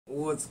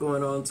What's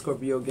going on,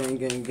 Scorpio gang,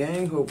 gang,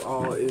 gang? Hope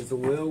all is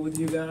well with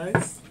you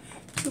guys.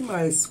 To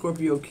my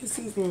Scorpio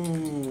kisses,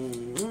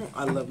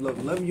 I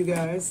love you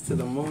guys. To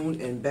the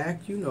moon and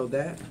back, you know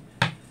that.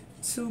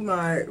 To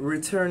my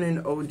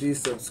returning OG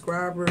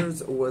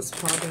subscribers, what's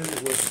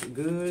poppin', what's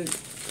good?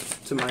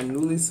 To my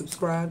newly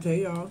subscribed,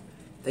 hey y'all.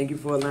 Thank you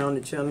for allowing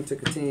the channel to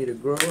continue to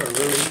grow.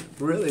 I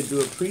really do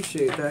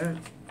appreciate that.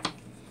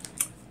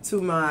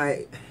 To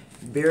my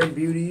Bare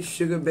Beauty,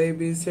 Sugar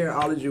Babies,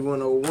 Hairology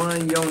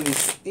 101, Yoni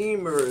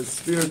Steamers,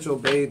 Spiritual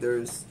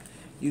Bathers,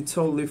 you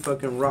totally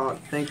fucking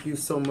rock. Thank you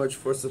so much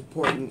for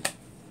supporting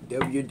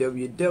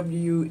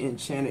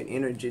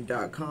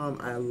www.enchantedenergy.com.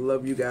 I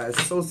love you guys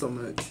so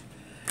much.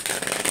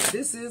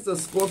 This is a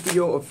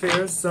Scorpio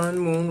affair, Sun,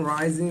 Moon,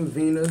 Rising,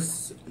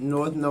 Venus,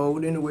 North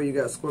Node. Anywhere you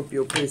got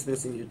Scorpio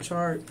placements in your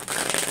chart.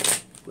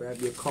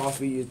 Grab your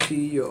coffee, your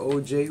tea, your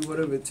OJ,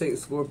 whatever it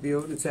takes,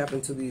 Scorpio, to tap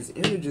into these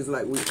energies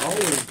like we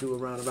always do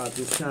around about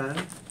this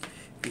time.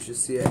 You should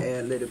see an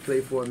ad, let it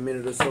play for a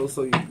minute or so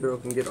your girl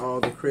can get all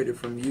the credit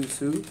from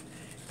YouTube.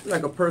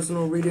 Like a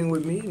personal reading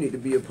with me, you need to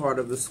be a part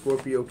of the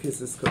Scorpio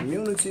Kisses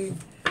community.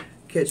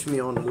 Catch me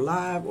on the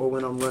live or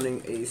when I'm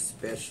running a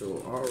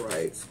special.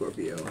 Alright,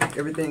 Scorpio.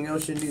 Everything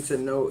else you need to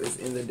know is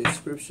in the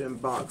description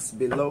box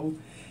below.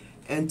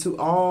 And to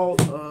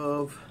all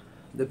of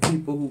the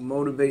people who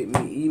motivate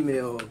me,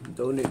 email,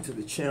 donate to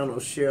the channel,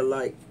 share,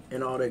 like,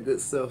 and all that good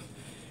stuff,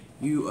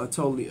 you are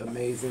totally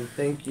amazing.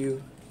 Thank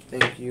you,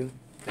 thank you,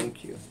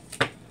 thank you.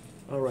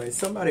 Alright,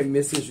 somebody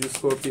misses you,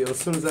 Scorpio. As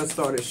soon as I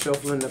started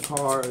shuffling the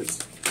cards,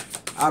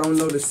 I don't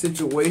know the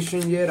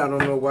situation yet. I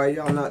don't know why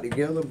y'all not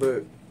together,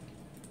 but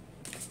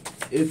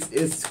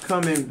it's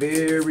coming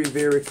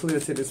very clear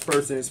to this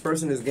person. This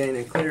person is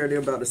gaining clarity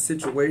about a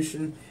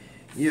situation.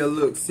 Yeah,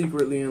 look,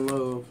 secretly in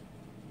love.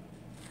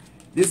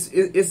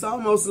 It's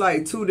almost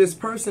like, too, this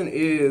person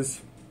is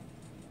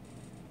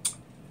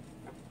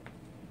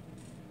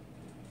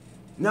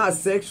not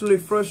sexually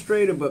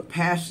frustrated, but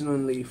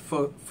passionately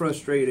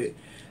frustrated.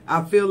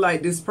 I feel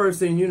like this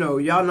person, you know,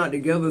 y'all not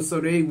together,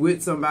 so they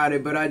with somebody,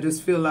 but I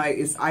just feel like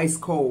it's ice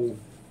cold.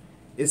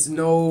 It's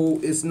no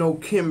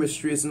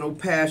chemistry, it's no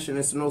passion,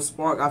 it's no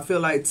spark. I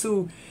feel like,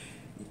 too,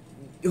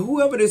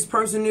 whoever this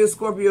person is,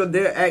 Scorpio,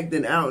 they're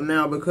acting out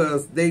now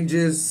because they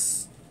just,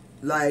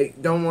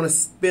 like, don't want to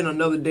spend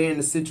another day in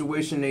the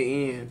situation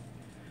they in.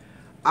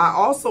 I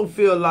also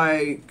feel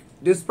like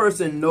this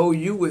person know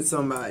you with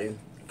somebody.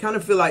 Kind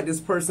of feel like this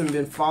person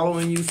been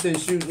following you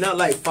since you, not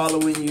like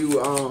following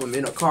you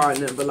in a car or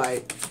nothing, but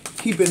like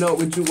keeping up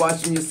with you,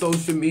 watching your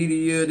social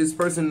media. This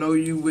person know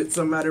you with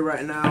somebody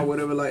right now,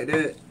 whatever like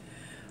that.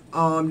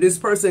 This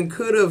person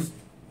could have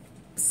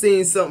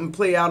seen something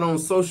play out on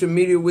social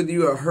media with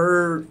you or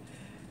heard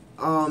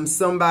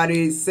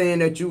somebody saying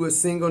that you were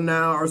single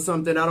now or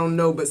something. I don't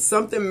know, but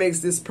something makes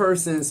this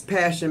person's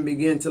passion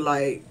begin to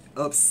like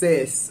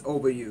obsess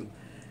over you.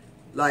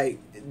 Like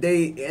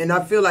and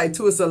I feel like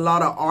too, it's a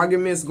lot of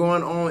arguments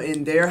going on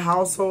in their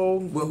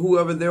household with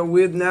whoever they're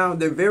with now.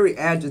 They're very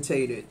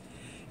agitated.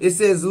 It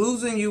says,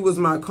 losing you was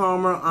my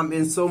karma. I'm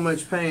in so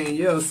much pain.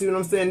 Yeah, see what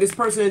I'm saying? This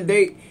person,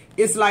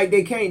 it's like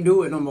they can't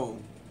do it no more.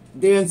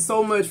 They're in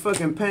so much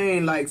fucking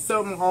pain, like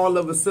something all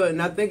of a sudden.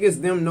 I think it's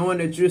them knowing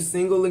that you're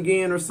single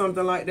again or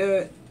something like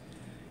that.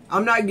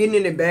 I'm not getting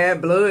any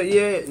bad blood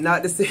yet.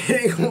 Not to say it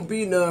ain't gonna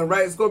be none,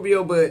 right,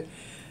 Scorpio? But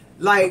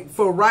like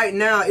for right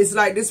now, it's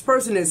like this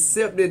person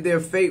accepted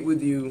their fate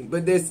with you.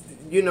 But this,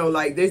 you know,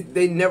 like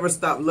they never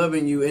stopped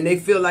loving you. And they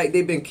feel like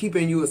they've been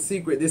keeping you a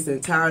secret this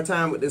entire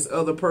time with this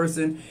other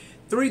person.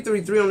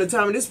 333 on the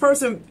time. And this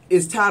person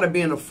is tired of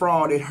being a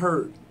fraud. It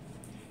hurt.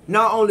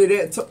 Not only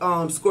that,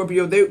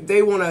 Scorpio,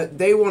 they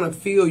wanna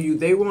feel you.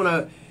 They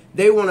wanna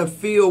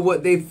feel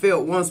what they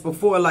felt once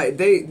before. Like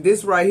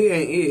this right here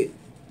ain't it.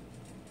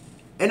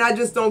 And I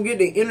just don't get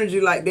the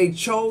energy like they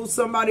chose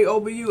somebody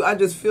over you. I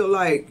just feel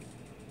like,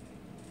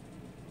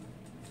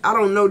 I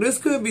don't know. This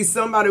could be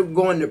somebody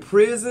going to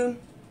prison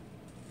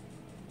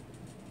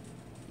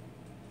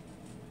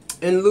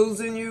and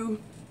losing you,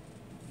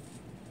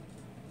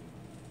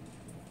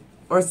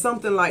 or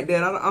something like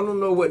that. I don't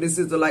know what this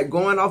is. Like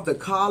going off to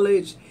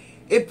college.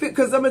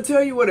 Because I'm going to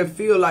tell you what it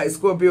feels like,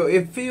 Scorpio.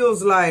 It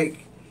feels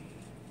like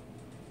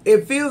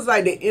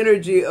the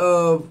energy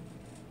of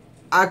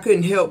I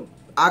couldn't help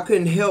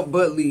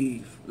but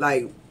leave.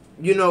 Like,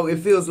 you know, it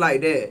feels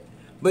like that.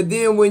 But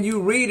then when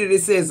you read it,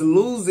 it says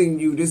losing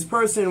you. This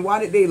person,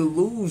 why did they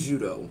lose you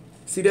though?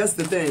 See, that's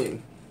the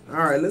thing. All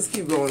right, let's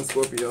keep going,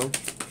 Scorpio.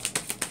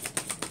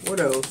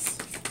 What else?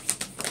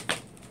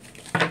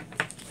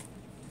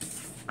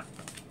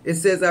 It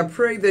says, I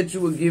pray that you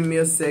will give me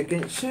a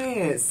second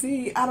chance.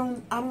 See, I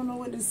don't know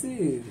what this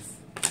is.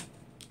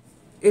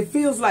 It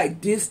feels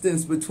like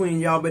distance between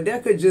y'all, but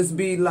that could just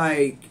be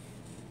like,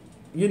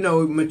 you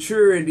know,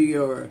 maturity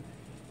or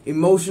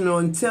emotional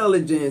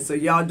intelligence, or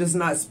y'all just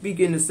not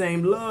speaking the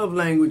same love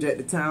language at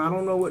the time. I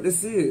don't know what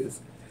this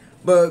is.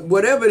 But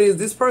whatever it is,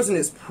 this person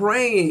is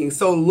praying.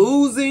 So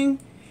losing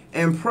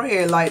and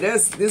praying, like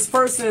that's this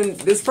person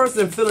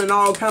feeling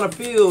all kind of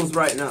feels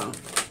right now.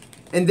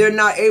 And they're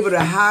not able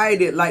to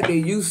hide it like they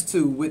used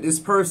to with this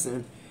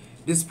person.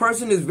 This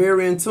person is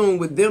very in tune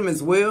with them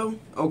as well,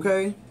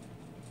 okay?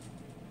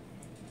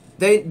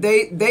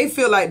 They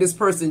feel like this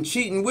person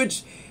cheating,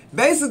 which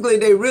basically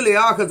they really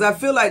are, because I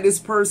feel like this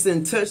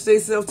person touched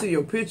themselves to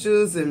your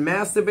pictures and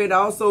masturbate. I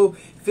also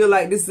feel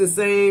like this is the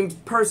same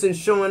person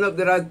showing up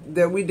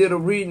that we did a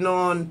reading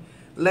on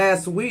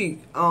last week.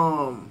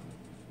 That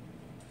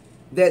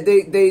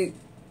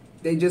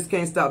they just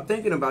can't stop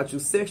thinking about you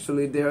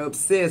sexually. They're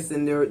obsessed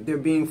and they're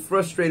being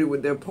frustrated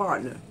with their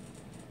partner.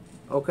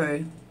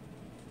 Okay?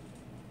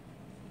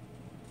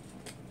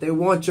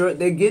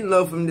 They get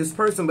love from this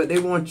person, but they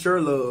want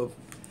your love.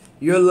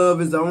 Your love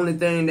is the only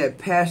thing that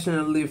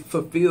passionately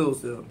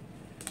fulfills them.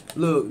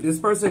 Look, this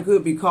person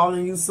could be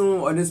calling you soon,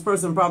 or this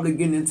person probably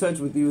getting in touch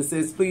with you. It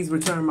says, please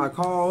return my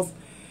calls.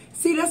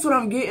 See, that's what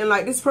I'm getting.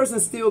 Like, this person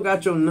still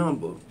got your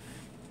number.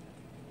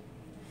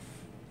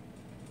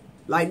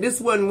 Like, this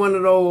wasn't one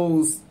of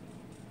those,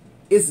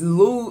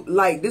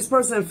 like, this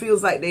person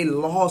feels like they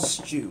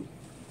lost you.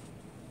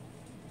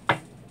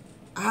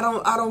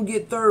 I don't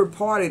get third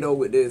party, though,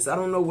 with this. I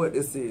don't know what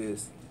this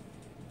is.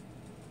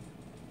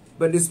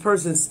 But this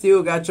person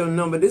still got your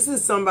number. This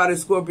is somebody,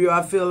 Scorpio,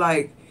 I feel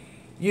like,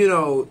 you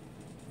know,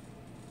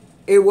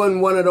 it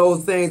wasn't one of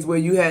those things where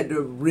you had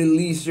to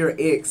release your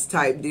ex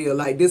type deal.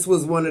 Like, this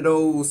was one of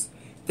those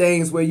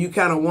things where you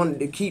kind of wanted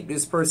to keep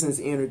this person's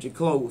energy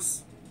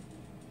close.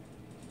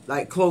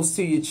 Like, close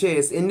to your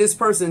chest. And this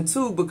person,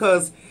 too,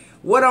 because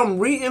what I'm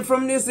reading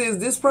from this is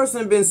this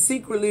person been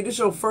secretly, this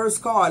your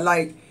first card.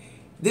 Like,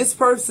 this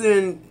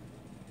person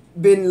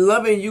been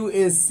loving you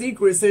in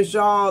secret since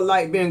y'all,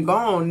 like, been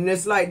gone. And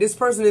it's like this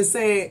person is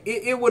saying,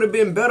 it would have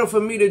been better for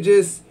me to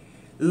just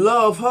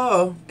love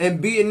her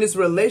and be in this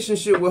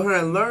relationship with her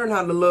and learn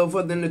how to love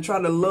her than to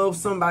try to love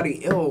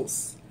somebody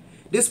else.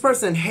 This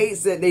person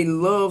hates that they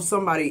love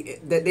somebody,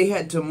 that they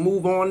had to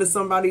move on to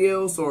somebody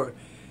else or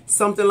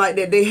something like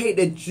that. They hate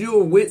that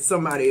you're with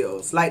somebody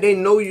else. Like, they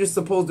know you're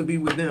supposed to be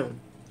with them,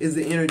 is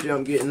the energy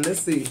I'm getting.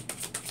 Let's see.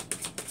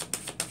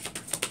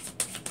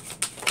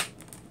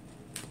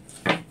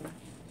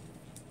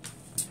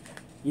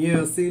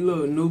 Yeah, see,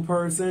 look, new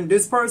person.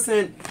 This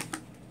person,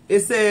 it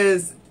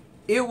says,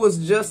 it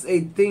was just a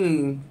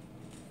thing.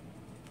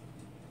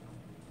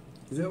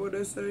 Is that what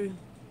they say?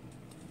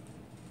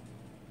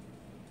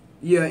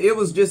 Yeah, it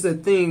was just a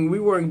thing. We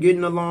weren't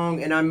getting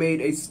along and I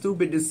made a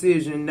stupid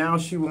decision. Now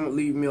she won't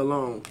leave me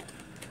alone.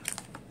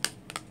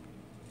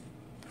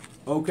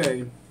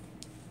 Okay.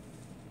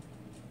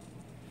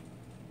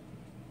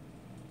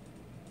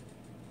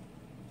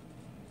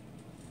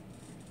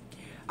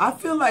 I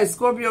feel like,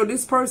 Scorpio,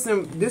 this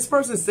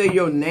person say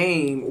your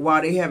name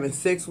while they having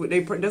sex with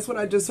that's what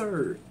I just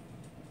heard.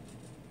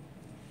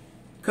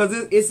 Cause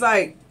it's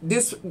like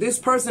this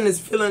person is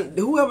feeling,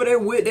 whoever they're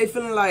with, they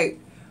feeling like,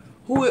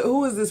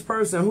 who is this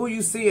person? Who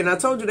you seeing? I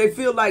told you they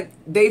feel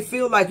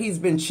like he's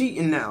been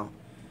cheating now.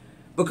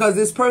 Because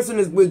this person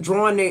is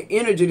withdrawing their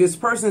energy. This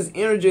person's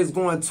energy is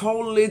going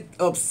totally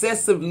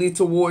obsessively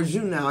towards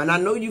you now. And I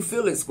know you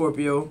feel it,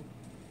 Scorpio.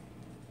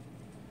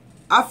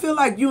 I feel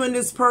like you and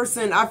this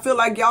person, I feel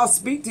like y'all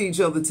speak to each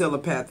other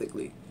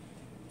telepathically.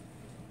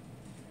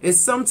 It's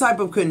some type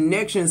of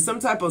connection, some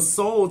type of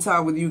soul tie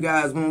with you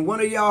guys. When one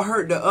of y'all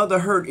hurt, the other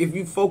hurt if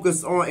you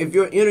focus on, if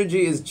your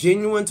energy is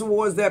genuine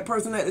towards that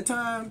person at the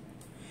time.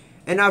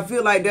 And I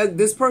feel like that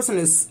this person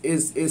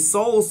is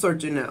soul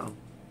searching now.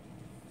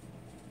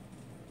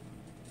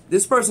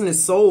 This person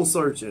is soul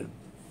searching.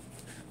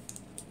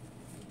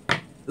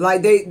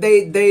 Like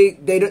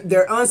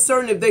they're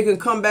uncertain if they can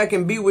come back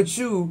and be with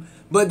you,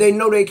 but they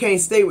know they can't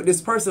stay with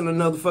this person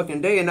another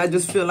fucking day. And I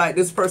just feel like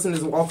this person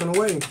is walking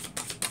away.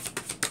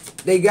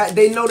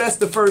 They know that's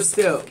the first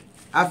step.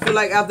 I feel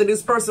like after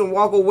this person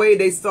walk away,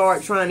 they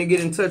start trying to get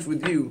in touch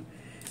with you.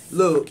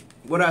 Look,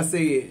 what I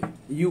said.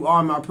 You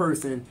are my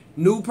person.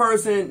 New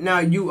person, now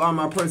you are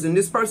my person.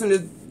 This person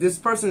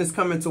is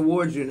coming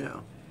towards you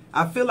now.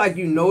 I feel like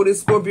you know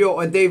this, Scorpio,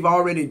 or they've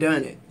already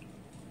done it.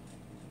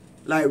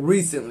 Like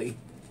recently.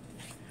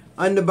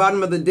 On the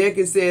bottom of the deck,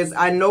 it says,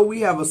 I know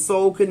we have a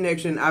soul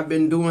connection. I've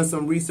been doing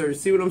some research.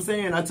 See what I'm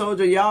saying? I told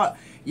you,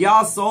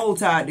 y'all soul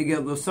tied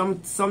together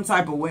some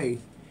type of way.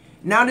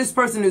 Now this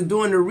person is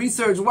doing the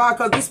research. Why?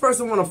 Because this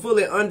person want to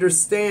fully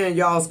understand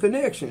y'all's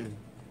connection.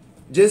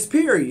 Just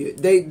period.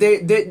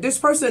 This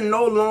person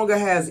no longer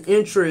has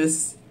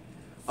interest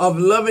of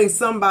loving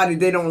somebody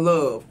they don't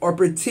love, or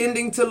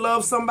pretending to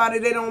love somebody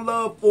they don't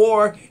love,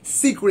 or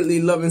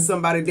secretly loving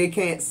somebody they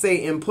can't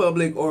say in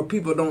public, or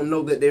people don't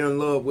know that they're in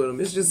love with them.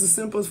 It's just as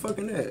simple as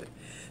fucking that.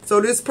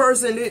 So this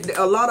person,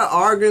 a lot of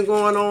arguing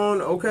going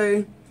on,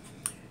 okay?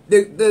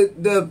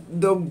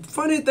 The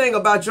funny thing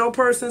about your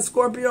person,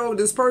 Scorpio,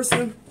 this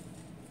person,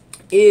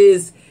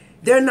 is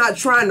they're not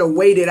trying to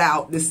wait it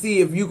out to see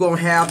if you're going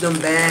to have them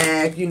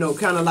back, you know,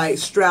 kind of like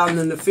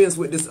straddling the fence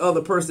with this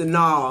other person.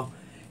 Nah.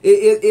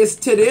 It's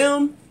to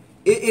them,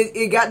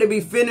 it got to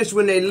be finished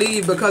when they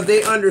leave, because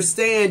they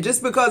understand,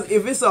 just because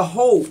if it's a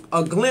hope,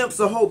 a glimpse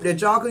of hope that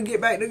y'all can get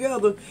back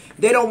together,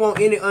 they don't want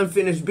any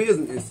unfinished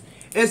business.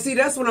 And see,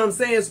 that's what I'm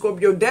saying,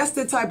 Scorpio. That's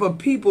the type of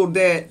people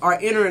that are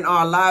entering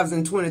our lives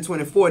in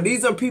 2024.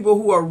 These are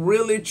people who are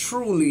really,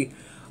 truly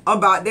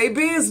about their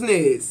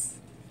business.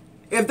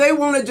 If they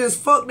want to just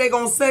fuck, they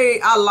going to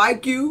say, I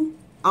like you.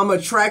 I'm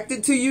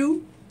attracted to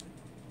you.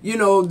 You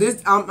know,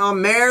 this,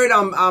 I'm married.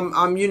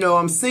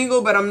 I'm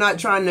single, but I'm not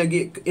trying to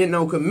get in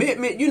no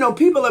commitment. You know,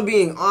 people are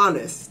being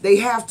honest. They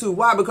have to.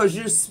 Why? Because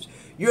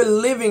you're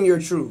living your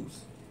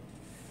truth.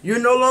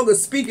 You're no longer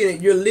speaking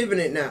it. You're living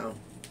it now.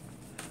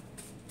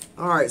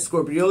 All right,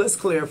 Scorpio, let's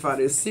clarify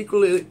this.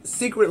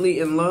 Secretly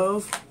in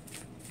love?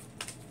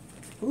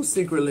 Who's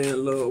secretly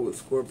in love with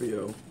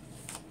Scorpio?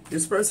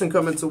 This person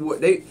coming to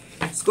what they...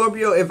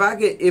 Scorpio,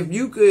 if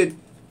you could...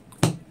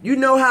 You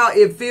know how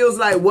it feels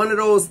like one of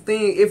those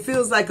things... It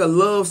feels like a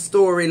love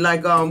story.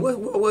 Like,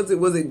 what was it?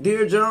 Was it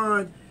Dear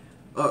John?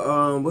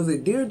 Was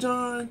it Dear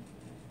John?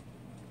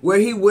 Where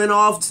he went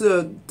off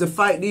to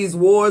fight these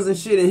wars and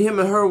shit, and him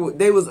and her,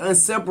 they was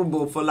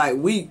inseparable for like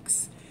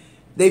weeks.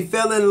 They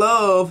fell in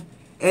love...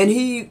 And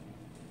he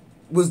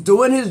was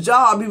doing his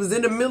job. He was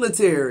in the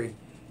military.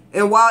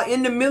 And while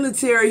in the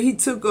military, he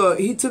took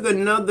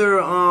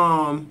another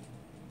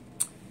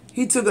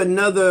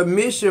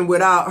mission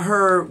without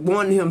her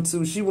wanting him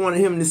to. She wanted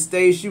him to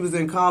stay. She was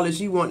in college.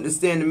 He wanted to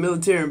stay in the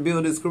military and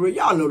build his career.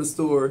 Y'all know the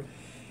story.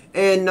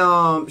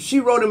 And she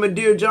wrote him a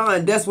Dear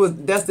John. That's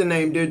the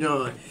name, Dear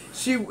John.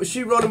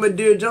 She wrote him a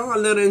Dear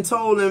John letter and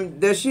told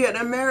him that she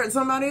had married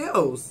somebody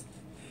else.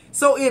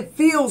 So it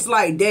feels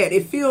like that.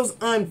 It feels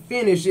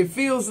unfinished. It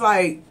feels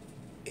like,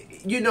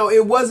 you know,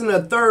 it wasn't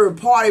a third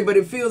party, but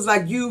it feels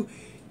like y'all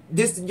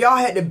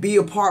had to be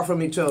apart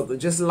from each other.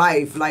 Just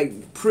life,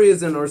 like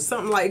prison or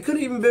something like. It could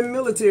have even been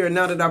military.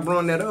 Now that I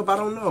brought that up, I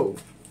don't know.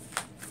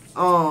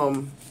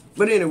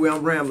 But anyway,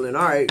 I'm rambling.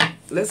 All right,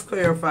 let's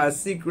clarify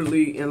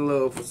secretly in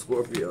love for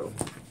Scorpio.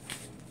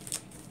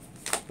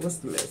 What's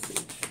the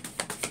message?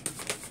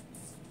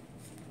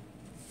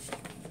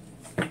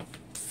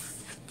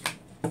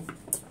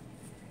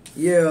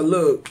 Yeah,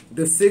 look,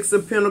 the Six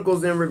of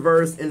Pentacles in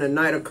reverse and the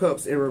Knight of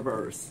Cups in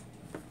reverse.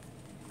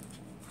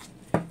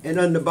 And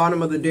on the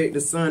bottom of the deck,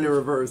 the Sun in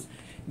reverse.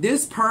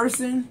 This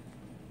person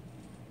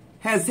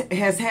has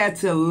had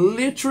to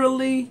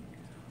literally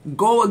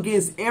go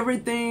against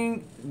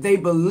everything they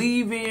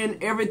believe in,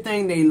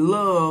 everything they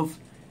love,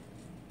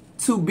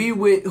 to be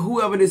with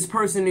whoever this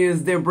person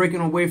is they're breaking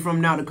away from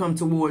now to come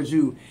towards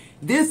you.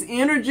 This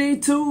energy,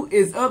 too,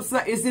 is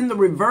upside. It's in the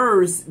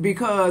reverse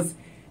because...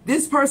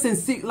 This person,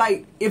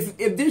 like, if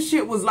this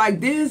shit was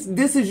like this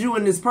is you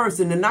and this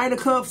person. The Knight of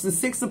Cups, the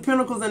Six of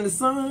Pentacles, and the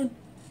Sun.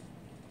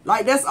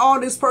 Like, that's all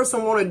this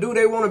person want to do.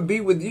 They want to be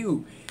with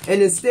you.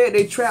 And instead,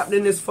 they trapped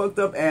in this fucked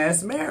up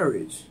ass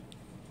marriage.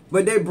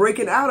 But they're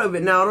breaking out of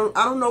it. Now,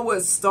 I don't know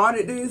what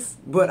started this,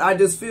 but I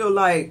just feel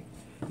like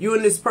you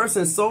and this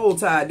person soul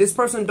tied. This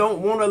person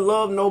don't want to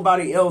love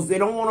nobody else. They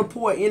don't want to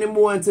pour any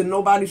more into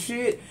nobody's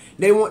shit.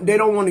 They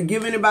don't want to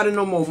give anybody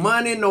no more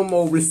money, no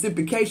more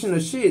reciprocation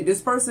of shit.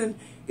 This person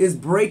is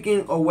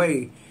breaking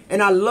away.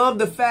 And I love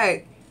the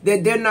fact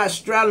that they're not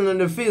straddling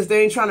the fence.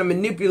 They ain't trying to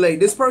manipulate.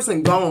 This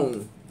person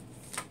gone.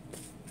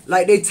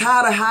 Like, they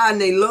tired of hiding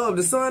they love.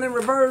 The Sun in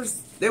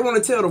reverse, they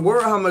want to tell the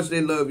world how much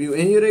they love you.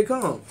 And here they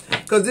come.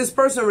 Because this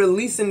person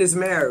releasing this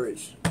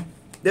marriage.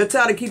 They're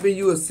tired of keeping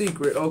you a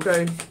secret,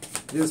 okay?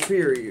 This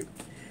period.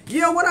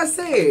 Yeah, what I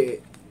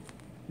said.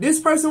 This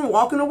person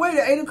walking away,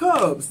 the Eight of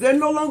Cups. They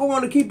no longer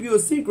want to keep you a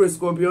secret,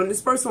 Scorpio. And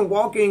this person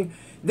walking,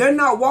 they're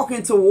not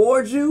walking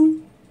towards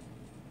you.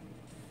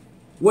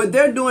 What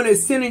they're doing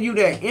is sending you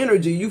that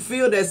energy. You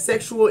feel that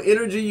sexual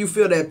energy. You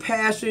feel that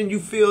passion. You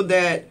feel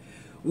that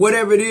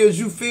whatever it is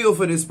you feel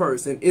for this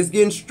person. It's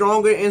getting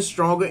stronger and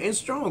stronger and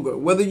stronger.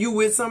 Whether you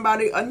with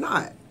somebody or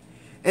not.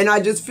 And I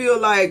just feel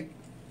like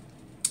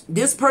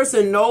this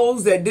person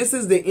knows that this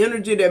is the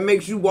energy that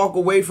makes you walk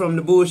away from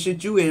the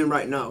bullshit you in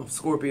right now,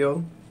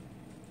 Scorpio.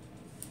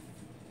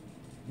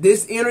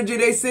 This energy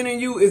they sending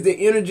you is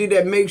the energy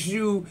that makes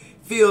you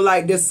feel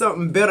like there's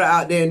something better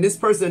out there. And this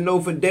person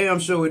know for damn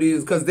sure it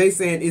is, because they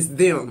saying it's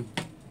them.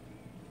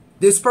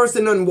 This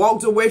person done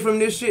walked away from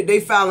this shit. They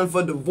filing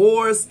for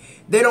divorce.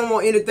 They don't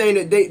want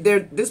anything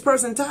that this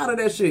person tired of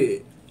that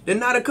shit. The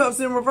Knight of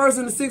Cups in reverse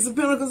and the Six of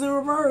Pentacles in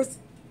reverse.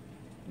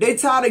 They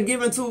tired of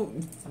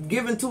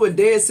giving to a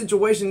dead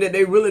situation that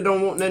they really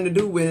don't want nothing to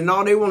do with. And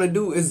all they want to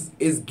do is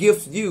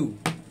gift you.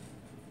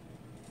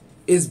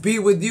 Is be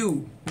with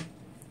you.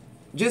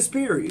 Just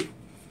period.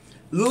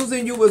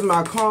 Losing you was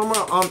my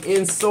karma. I'm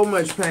in so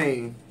much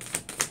pain.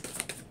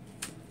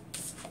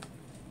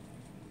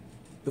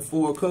 The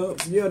Four of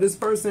Cups. Yeah, this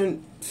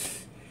person,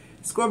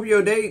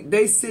 Scorpio,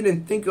 they sit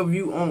and think of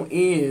you on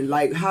end.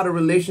 Like how the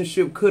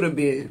relationship could have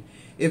been.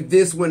 If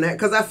this went that.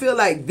 Because I feel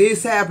like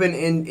this happened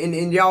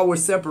and y'all were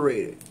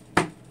separated.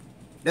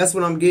 That's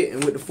what I'm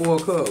getting with the Four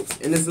of Cups.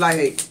 And it's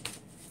like,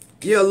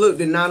 yeah, look,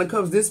 the Nine of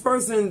Cups. This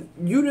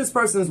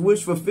person's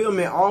wish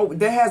fulfillment,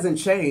 that hasn't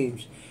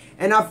changed.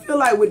 And I feel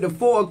like with the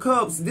Four of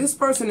Cups, this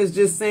person is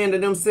just saying to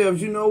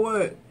themselves, you know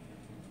what?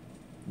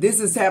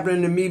 This is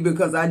happening to me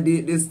because I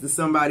did this to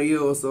somebody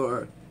else,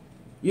 or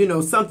You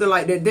know, something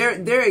like that.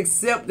 They're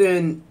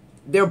accepting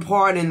their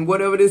part in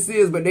whatever this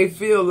is, but they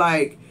feel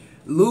like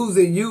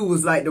losing you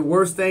was like the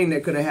worst thing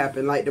that could have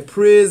happened. Like the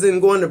prison,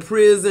 going to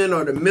prison,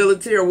 or the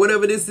military, or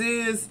whatever this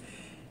is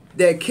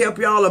that kept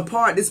y'all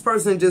apart. This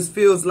person just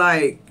feels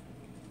like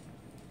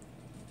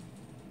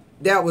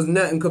that was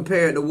nothing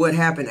compared to what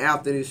happened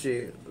after this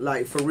shit.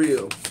 Like, for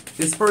real.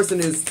 This person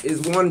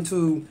is wanting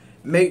to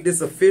make this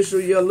official.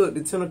 Yeah, look,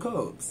 the Ten of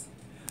Cups.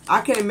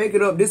 I can't make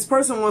it up. This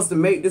person wants to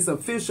make this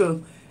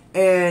official,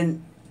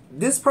 and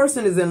this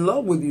person is in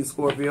love with you,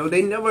 Scorpio.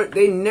 They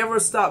never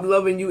stop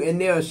loving you, and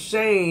they're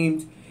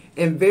ashamed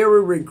and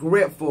very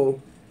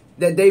regretful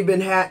that they've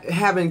been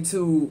having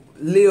to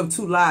live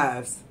two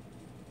lives.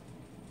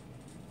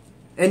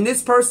 And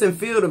this person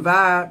feel the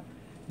vibe.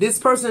 This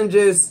person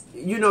just,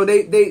 you know,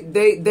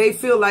 they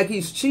feel like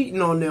he's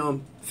cheating on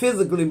them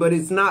physically, but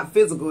it's not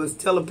physical, it's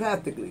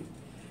telepathically.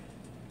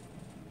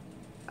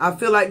 I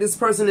feel like this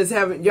person is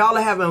having, y'all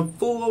are having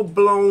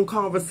full-blown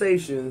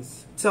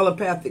conversations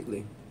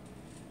telepathically.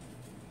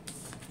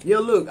 Yeah,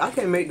 look, I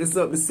can't make this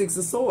up, the Six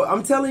of Swords.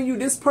 I'm telling you,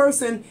 this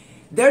person,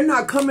 they're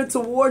not coming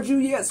towards you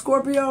yet,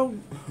 Scorpio.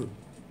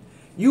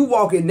 You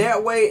walking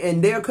that way,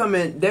 and they're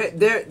coming, they're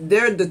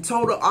the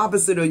total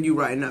opposite of you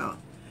right now.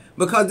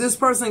 Because this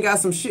person got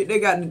some shit, they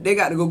got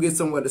to go get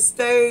somewhere to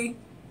stay.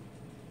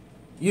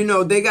 You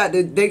know, they got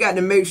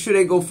to make sure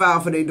they go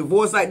file for their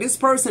divorce. Like, this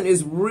person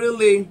is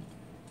really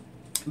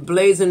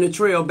blazing the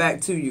trail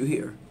back to you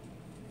here.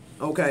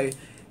 Okay?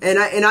 And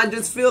I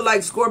just feel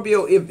like,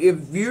 Scorpio, if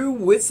you're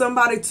with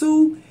somebody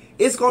too,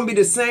 it's going to be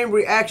the same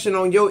reaction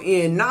on your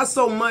end. Not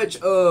so much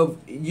of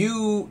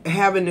you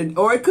having to,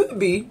 or it could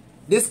be,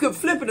 this could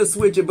flip it or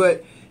switch it,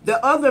 but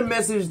the other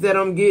message that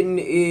I'm getting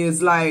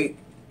is like,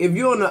 if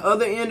you're on the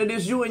other end of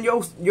this, you and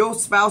your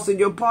spouse and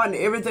your partner,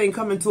 everything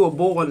coming to a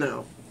boil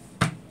now.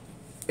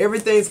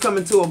 Everything's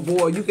coming to a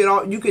boil. You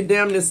could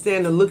damn near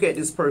stand and look at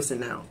this person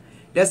now.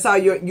 That's how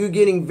you're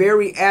getting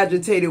very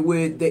agitated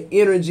with the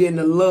energy and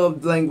the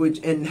love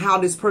language and how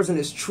this person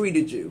has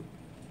treated you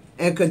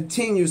and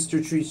continues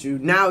to treat you.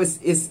 Now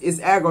it's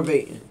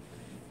aggravating.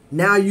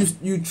 Now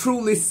you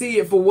truly see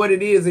it for what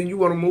it is, and you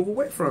want to move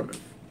away from it.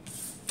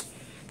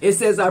 It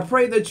says, I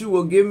pray that you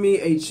will give me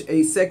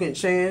a second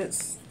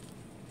chance.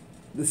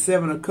 The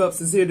Seven of Cups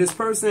is here. This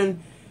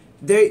person,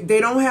 they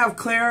don't have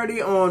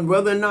clarity on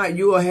whether or not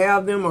you will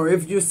have them, or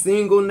if you're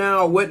single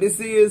now, or what this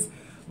is.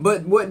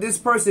 But what this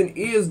person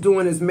is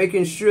doing is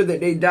making sure that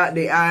they dot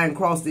their I and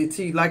cross their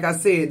T. Like I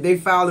said, they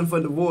filing for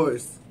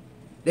divorce.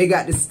 They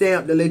got the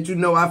stamp to let you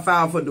know I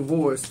filed for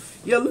divorce.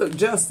 Yeah, look,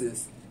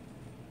 justice.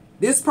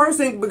 This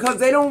person, because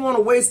they don't want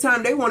to waste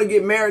time, they want to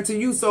get married to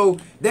you. So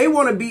they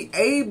want to be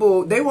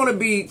able, they want to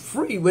be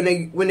free when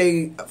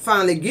they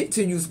finally get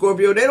to you,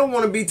 Scorpio. They don't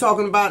want to be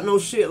talking about no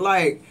shit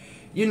like,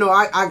 you know,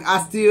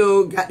 I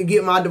still got to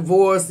get my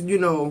divorce. You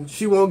know,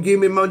 she won't give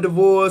me my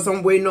divorce.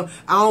 I'm waiting on,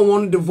 I don't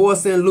want to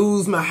divorce and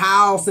lose my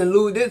house and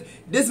lose this.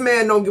 This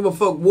man don't give a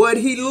fuck what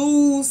he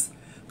lose.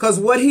 Because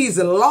what he's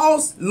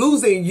lost,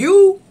 losing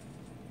you,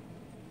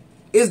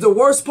 is the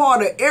worst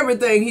part of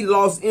everything he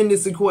lost in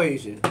this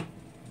equation.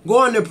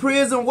 Going to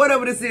prison,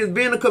 whatever this is,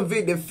 being a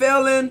convicted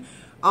felon,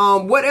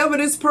 whatever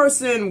this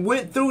person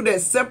went through that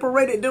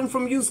separated them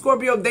from you,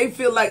 Scorpio, they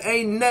feel like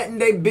ain't nothing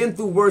they've been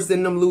through worse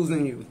than them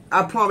losing you.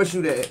 I promise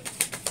you that.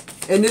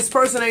 And this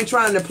person ain't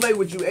trying to play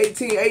with you.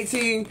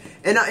 18,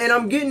 and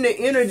I'm getting the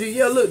energy.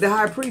 Yeah, look, the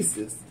High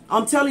Priestess.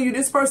 I'm telling you,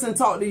 this person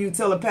talk to you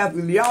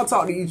telepathically. Y'all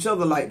talk to each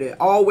other like that.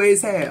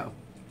 Always have.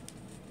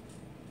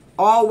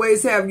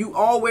 Always have. You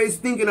always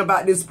thinking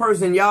about this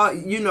person. Y'all,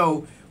 you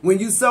know, when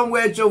you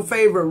somewhere at your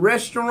favorite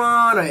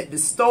restaurant or at the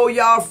store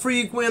y'all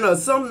frequent or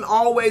something,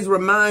 always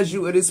reminds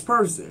you of this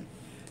person.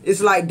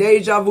 It's like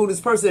deja vu. This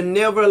person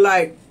never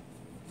like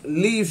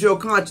leaves your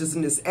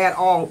consciousness at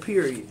all,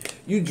 period.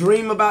 You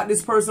dream about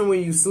this person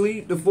when you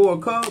sleep, the Four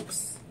of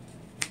Cups.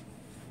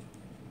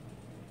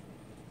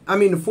 I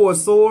mean the Four of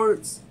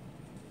Swords.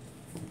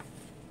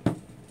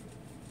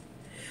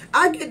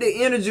 I get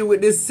the energy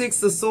with this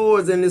Six of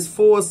Swords and this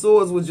Four of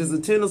Swords, which is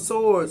a Ten of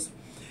Swords.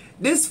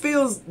 This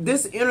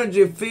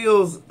energy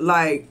feels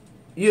like,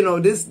 you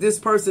know, this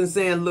person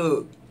saying,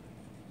 look,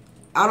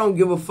 I don't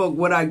give a fuck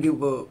what I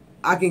give up.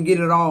 I can get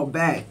it all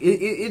back.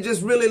 It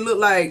just really looked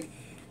like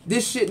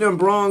this shit done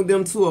brought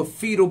them to a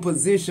fetal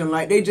position.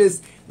 Like, they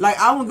just, like,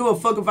 I don't give a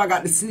fuck if I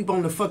got to sleep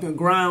on the fucking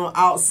ground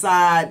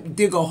outside,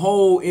 dig a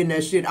hole in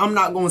that shit. I'm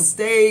not going to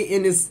stay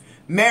in this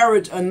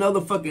marriage another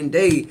fucking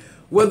day.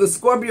 Whether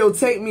Scorpio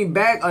take me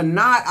back or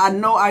not, I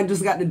know I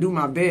just got to do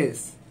my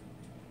best.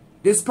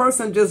 This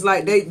person just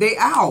like, they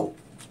out.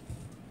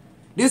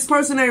 This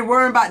person ain't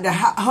worrying about the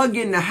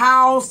hugging the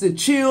house, the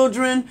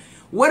children,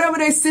 whatever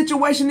their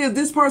situation is.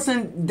 This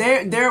person,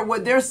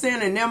 what they're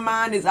saying in their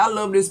mind is, I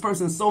love this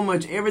person so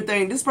much.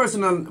 Everything. This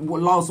person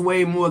lost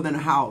way more than a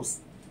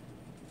house.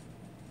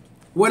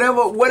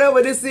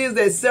 Whatever this is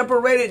that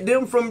separated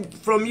them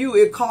from you,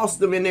 it cost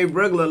them in their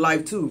regular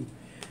life too.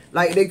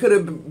 Like they could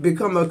have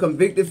become a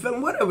convicted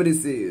felon, whatever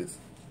this is.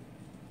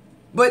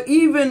 But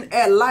even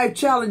at life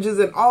challenges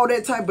and all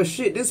that type of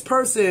shit, this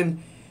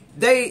person,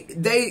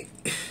 this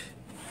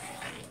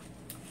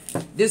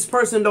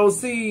person don't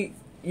see,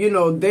 you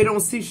know, they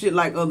don't see shit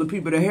like other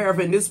people that have,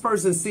 and this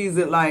person sees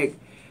it like,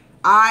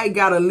 I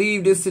gotta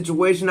leave this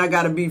situation. I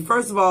gotta be,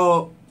 first of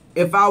all,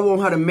 if I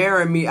want her to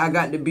marry me, I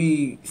got to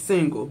be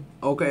single.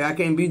 Okay, I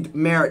can't be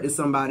married to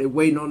somebody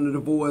waiting on the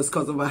divorce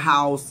because of a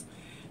house.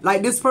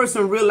 Like, this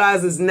person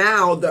realizes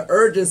now the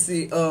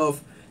urgency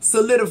of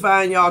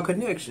solidifying y'all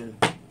connection.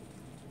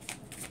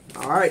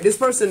 All right, this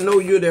person know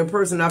you're their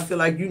person. I feel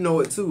like you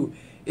know it too.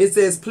 It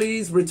says,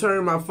 please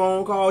return my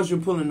phone calls. You're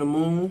pulling the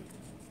moon.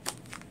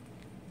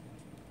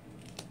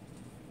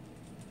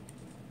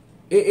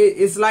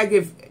 It's like,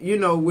 if, you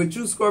know, with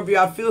you,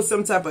 Scorpio, I feel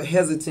some type of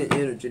hesitant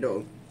energy,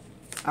 though.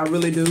 I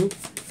really do.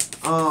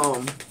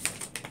 And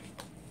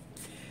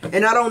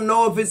I don't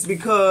know if it's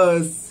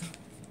because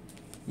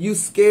you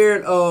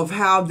scared of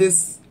how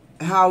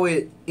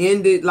it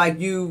ended. Like,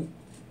 you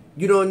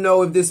don't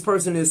know if this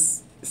person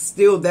is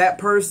still that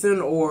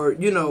person, or,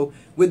 you know,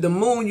 with the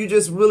moon, you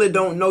just really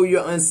don't know.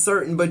 You're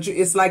uncertain, but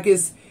it's like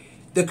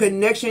the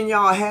connection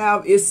y'all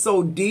have is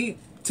so deep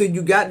till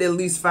you got to at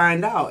least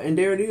find out. And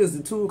there it is,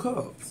 the Two of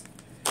Cups.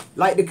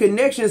 Like, the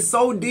connection is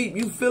so deep,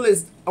 you feel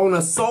it on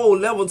a soul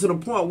level to the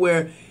point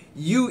where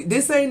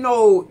this ain't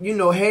no, you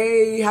know,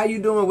 hey, how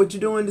you doing? What you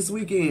doing this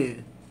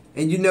weekend?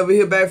 And you never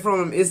hear back from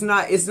them. It's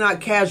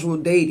not casual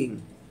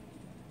dating.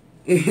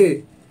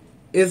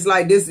 It's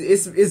like this,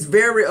 it's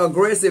very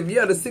aggressive.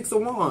 Yeah, the Six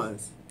of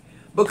Wands.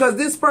 Because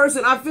this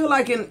person, I feel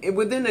like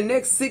within the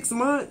next 6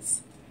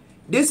 months,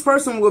 this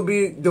person will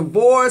be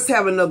divorced,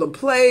 have another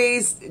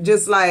place,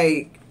 just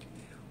like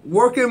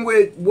working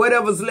with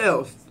whatever's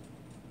left.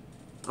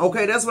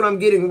 Okay, that's what I'm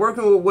getting,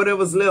 working with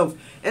whatever's left.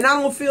 And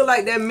I don't feel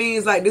like that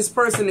means like this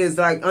person is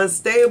like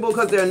unstable,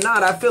 because they're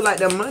not. I feel like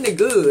their money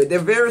good. They're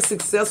very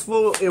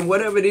successful in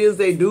whatever it is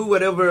they do,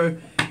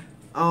 whatever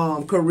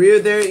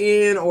career they're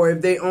in, or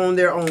if they own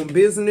their own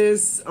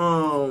business.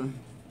 What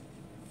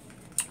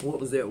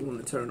was that one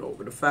to turn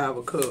over? The Five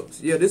of Cups.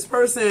 Yeah, this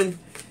person,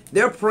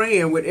 they're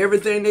praying with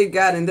everything they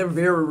got, and they're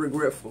very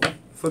regretful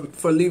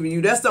for leaving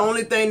you. That's the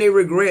only thing they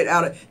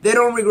regret they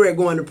don't regret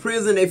going to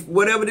prison.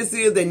 Whatever this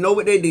is, they know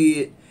what they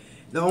did.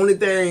 The only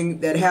thing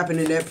that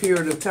happened in that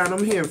period of time,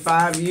 I'm hearing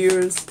 5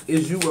 years,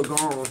 is you were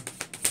gone.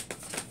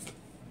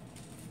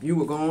 You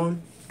were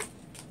gone.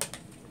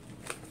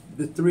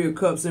 The Three of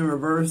Cups in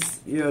reverse.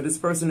 Yeah, this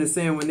person is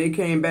saying when they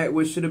came back,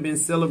 what should have been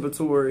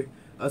celebratory,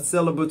 a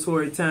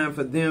celebratory time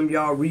for them,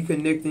 y'all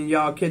reconnecting,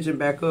 y'all catching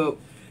back up,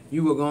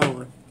 you were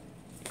gone.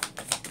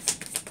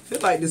 I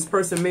feel like this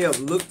person may have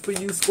looked for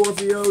you,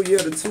 Scorpio. Yeah,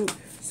 as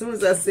soon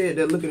as I said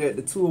that, looking at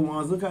the Two of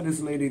Wands, look how this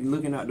lady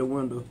looking out the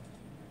window.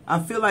 I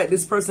feel like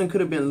this person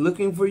could have been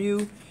looking for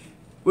you.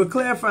 We're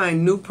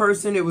clarifying new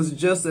person. It was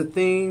just a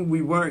thing.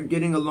 We weren't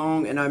getting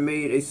along and I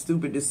made a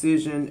stupid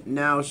decision.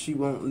 Now she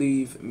won't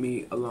leave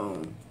me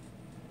alone.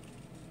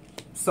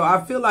 So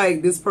I feel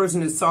like this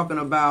person is talking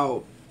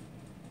about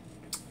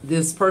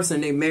this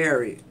person they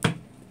married.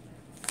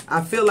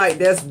 I feel like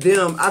that's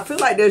them. I feel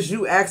like that's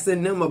you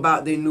asking them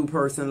about their new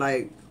person.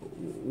 Like,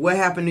 what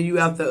happened to you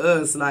after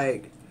us?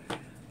 Like,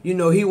 you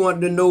know, he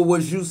wanted to know,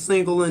 was you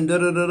single and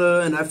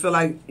da-da-da-da. And I feel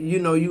like, you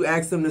know, you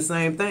asked him the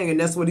same thing. And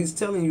that's what he's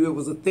telling you. It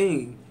was a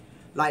thing.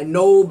 Like,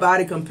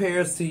 nobody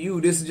compares to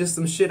you. This is just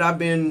some shit I've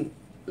been,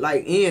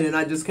 like, in. And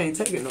I just can't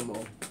take it no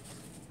more.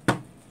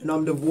 And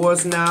I'm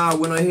divorced now. I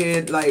went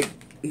ahead, like,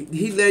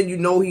 he letting you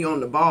know he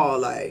on the ball.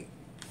 Like,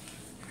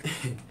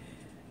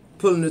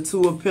 pulling the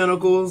Two of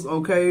Pentacles,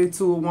 okay?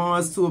 Two of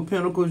Wands, Two of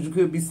Pentacles. You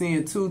could be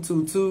seeing 2,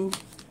 2, 2.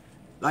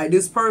 Like,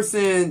 this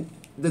person,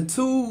 the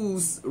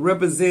twos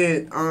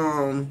represent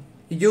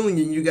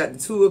union. You got the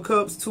Two of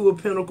Cups, Two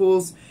of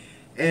Pentacles,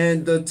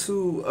 and the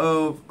Two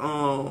of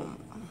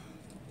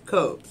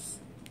Cups.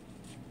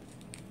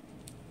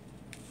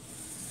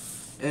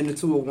 And the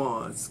Two of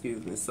Wands,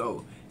 excuse me.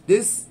 So,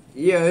 this,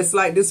 yeah, it's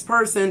like this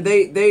person,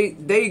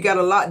 they got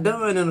a lot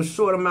done in a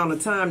short amount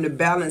of time to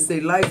balance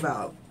their life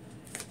out.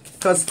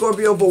 Because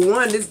Scorpio, for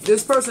one,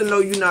 this person know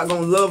you're not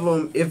gonna love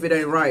them if it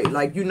ain't right.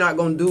 Like, you're not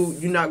gonna do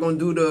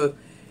the,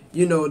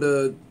 you know,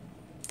 the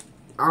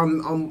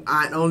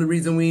the only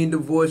reason we ain't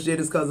divorced yet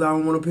is because I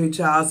don't want to pay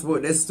child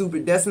support. That's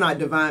stupid. That's not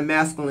divine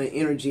masculine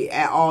energy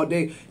at all.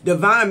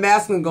 Divine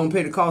masculine gonna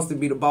pay the cost to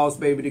be the boss,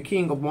 baby. The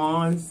King of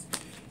Wands.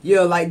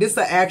 Yeah, like, this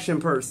an action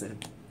person.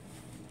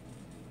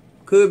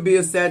 Could be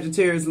a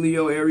Sagittarius,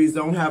 Leo, Aries.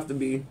 Don't have to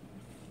be.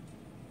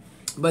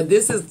 But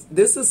this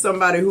is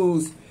somebody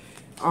who's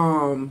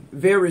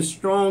very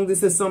strong.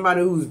 This is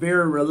somebody who's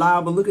very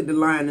reliable. Look at the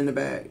line in the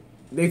back.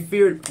 They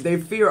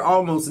fear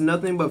almost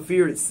nothing but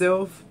fear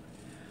itself.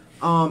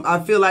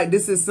 I feel like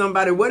this is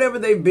somebody, whatever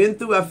they've been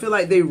through, I feel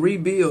like they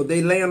rebuild.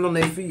 They land on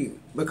their feet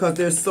because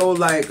they're so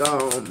like,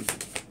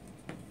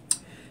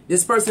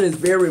 this person is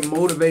very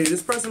motivated.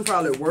 This person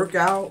probably work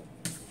out.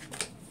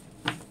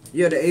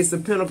 Yeah, the Ace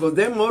of Pentacles.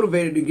 They're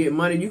motivated to get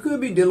money. You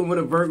could be dealing with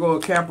a Virgo or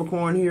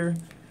Capricorn here,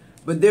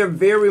 but they're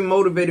very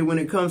motivated when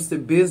it comes to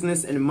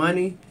business and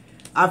money.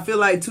 I feel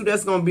like, too,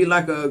 that's going to be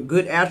like a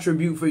good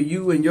attribute for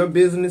you and your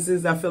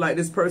businesses. I feel like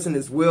this person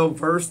is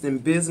well-versed in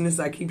business.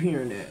 I keep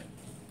hearing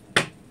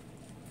that.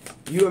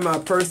 You and my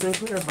person,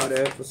 clarify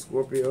that for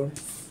Scorpio.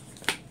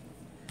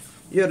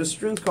 Yeah, the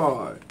Strength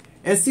card.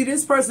 And see,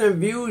 this person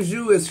views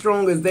you as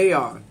strong as they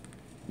are.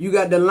 You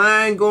got the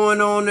line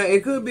going on there.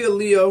 It could be a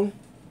Leo.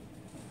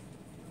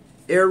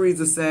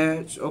 Aries or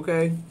Sag,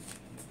 okay?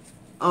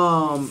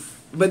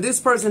 But this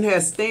person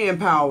has staying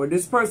power.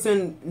 This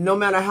person, no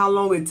matter how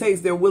long it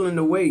takes, they're willing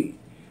to wait.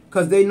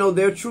 Because they know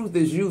their truth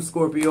is you,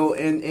 Scorpio,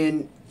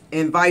 and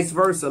vice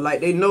versa.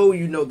 Like, they know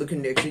you know the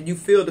connection. You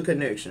feel the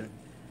connection.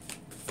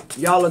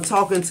 Y'all are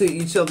talking to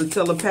each other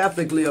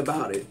telepathically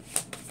about it.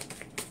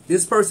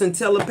 This person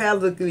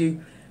telepathically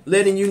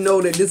letting you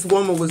know that this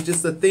woman was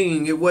just a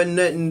thing. It wasn't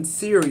nothing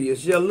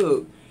serious. Yeah,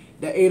 look.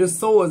 The Eight of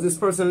Swords, this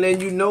person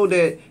letting you know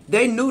that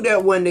they knew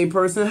that wasn't their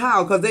person.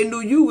 How? Because they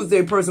knew you was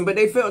their person, but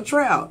they felt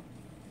trapped.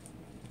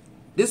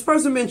 This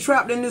person been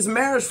trapped in this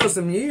marriage for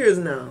some years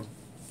now.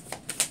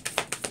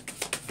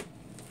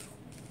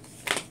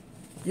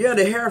 Yeah,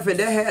 the Hierophant,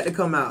 that had to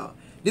come out.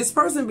 This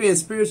person being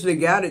spiritually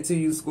guided to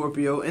you,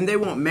 Scorpio, and they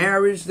want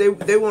marriage. They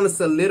want to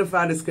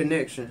solidify this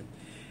connection.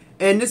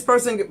 And this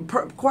person,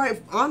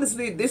 quite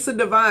honestly, this is a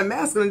divine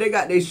masculine. They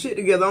got their shit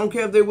together. I don't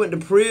care if they went to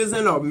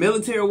prison or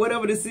military or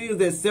whatever this is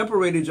that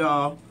separated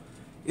y'all.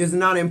 Is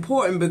not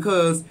important,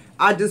 because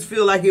I just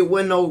feel like it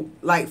wasn't no,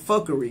 like,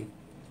 fuckery.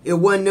 It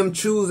wasn't them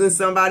choosing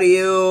somebody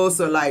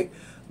else or, like,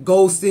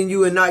 ghosting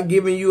you and not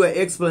giving you an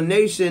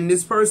explanation.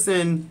 This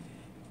person,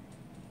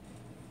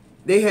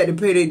 they had to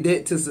pay their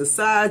debt to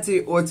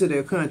society or to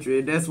their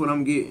country. That's what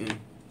I'm getting.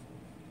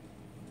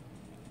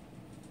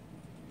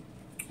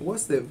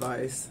 What's the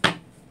advice?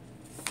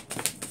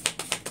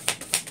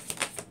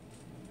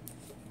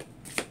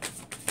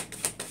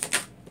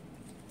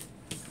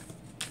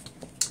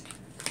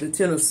 The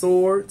Ten of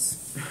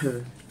Swords.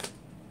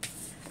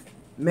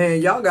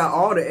 Man, y'all got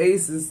all the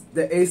aces.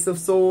 The Ace of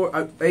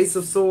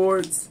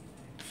Swords.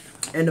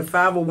 And the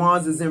Five of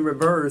Wands is in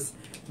reverse.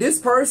 This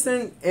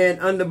person, and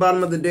on the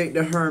bottom of the deck,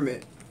 the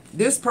Hermit.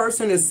 This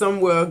person is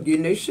somewhere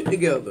getting their shit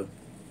together.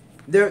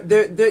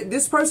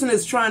 This person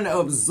is trying to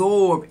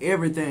absorb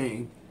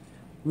everything.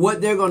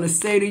 What they're going to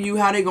say to you,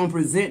 how they're going to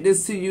present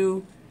this to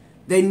you.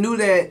 They knew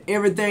that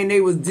everything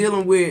they was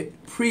dealing with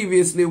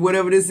previously,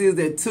 whatever this is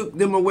that took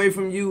them away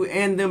from you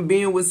and them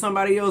being with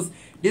somebody else,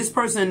 this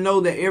person know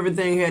that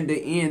everything had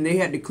to end. They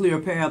had to clear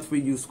a path for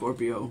you,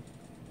 Scorpio.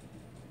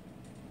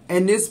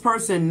 And this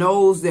person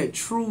knows that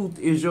truth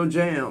is your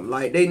jam.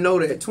 Like, they know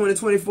that.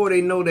 2024,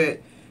 they know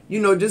that, you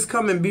know, just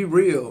come and be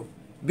real.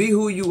 Be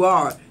who you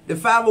are. The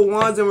Five of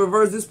Wands in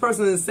reverse, this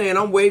person is saying,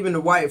 I'm waving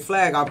the white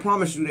flag. I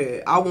promise you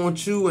that. I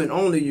want you and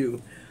only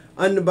you.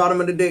 On the bottom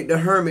of the deck, the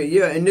Hermit.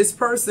 Yeah, and this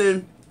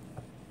person,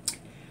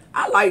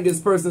 I like this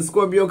person,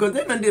 Scorpio, because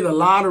they done did a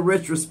lot of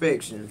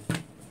retrospection.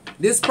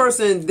 This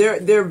person,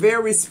 they're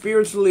very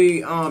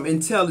spiritually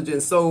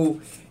intelligent. So,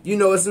 you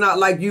know, it's not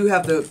like you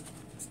have to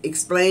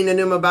explain to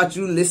them about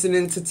you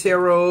listening to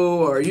tarot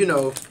or, you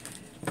know,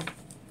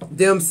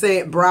 them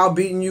saying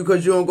browbeating you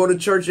because you don't go to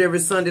church every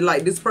Sunday.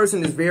 Like, this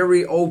person is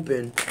very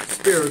open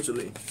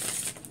spiritually.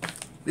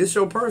 This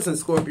your person,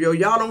 Scorpio.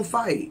 Y'all don't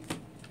fight.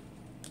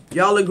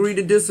 Y'all agree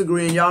to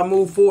disagree and y'all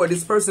move forward.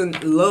 This person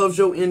loves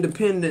your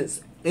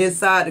independence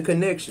inside the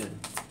connection.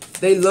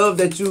 They love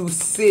that you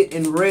sit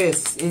and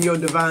rest in your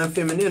divine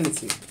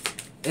femininity.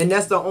 And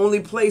that's the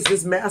only place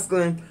this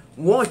masculine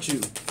wants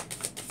you.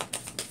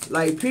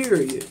 Like,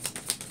 period.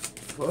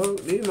 Well,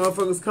 these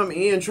motherfuckers come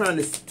in trying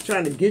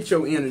to get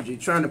your energy,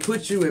 trying to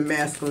put you in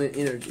masculine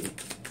energy.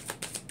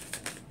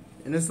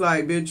 And it's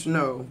like, bitch,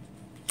 no.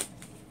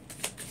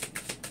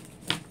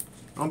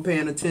 I'm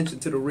paying attention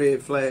to the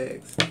red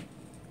flags.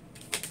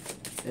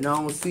 And I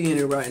don't see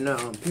any right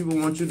now. People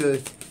want you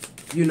to,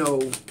 you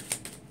know,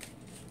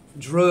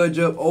 drudge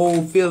up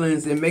old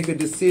feelings and make a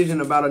decision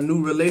about a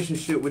new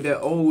relationship with that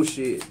old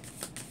shit.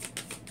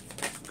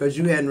 Because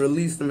you hadn't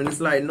released them. And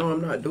it's like, no,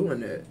 I'm not doing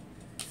that.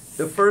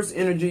 The first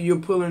energy you're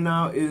pulling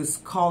out is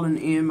calling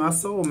in my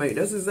soulmate.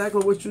 That's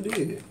exactly what you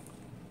did.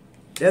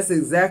 That's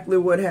exactly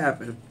what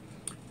happened.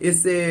 It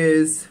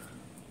says,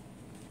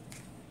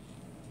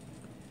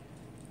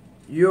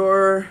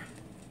 your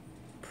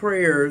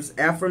prayers,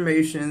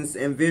 affirmations,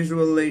 and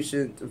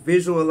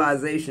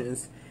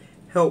visualizations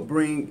help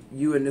bring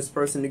you and this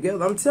person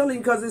together. I'm telling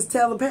you, because it's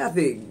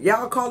telepathic.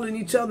 Y'all calling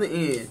each other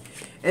in.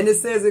 And it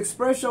says,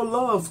 express your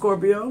love,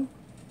 Scorpio.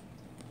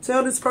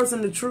 Tell this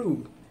person the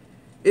truth.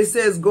 It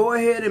says, go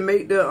ahead and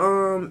make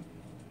the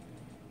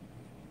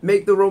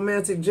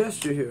romantic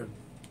gesture here.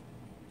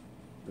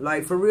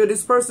 Like, for real,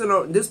 this person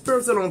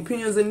on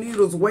pins and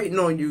needles waiting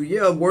on you.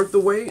 Yeah, worth the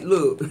wait.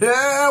 Look,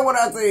 what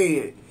I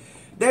said.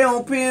 They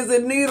on pins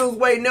and needles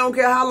waiting. They don't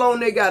care how long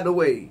they got to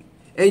wait.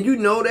 And you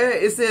know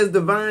that. It says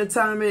divine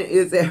timing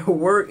is at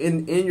work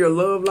in your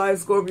love life,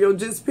 Scorpio.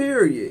 Just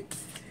period.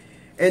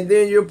 And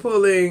then you're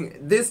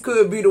pulling, this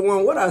could be the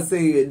one. What I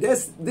said.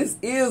 This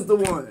is the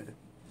one.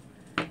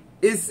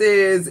 It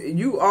says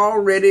you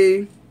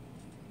already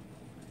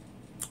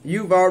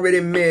You've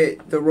already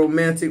met the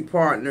romantic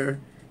partner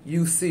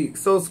you seek.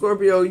 So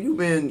Scorpio, you've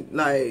been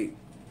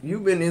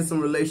in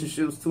some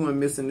relationships too and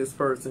missing this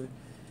person.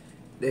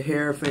 The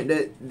Hierophant.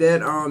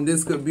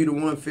 This could be the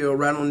one fell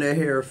right on that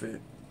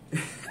Hierophant.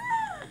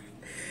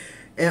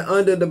 And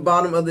under the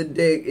bottom of the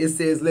deck, it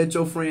says, let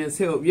your friends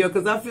help. Yeah,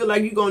 because I feel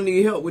like you're going to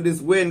need help with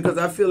this wedding, because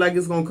I feel like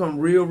it's going to come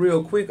real,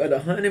 real quick, or the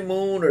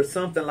honeymoon or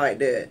something like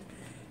that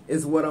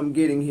is what I'm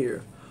getting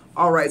here.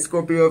 All right,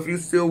 Scorpio, if you're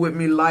still with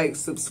me, like,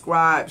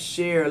 subscribe,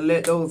 share,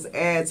 let those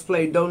ads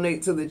play,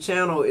 donate to the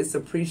channel. It's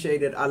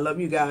appreciated. I love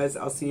you guys.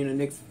 I'll see you in the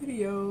next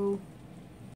video.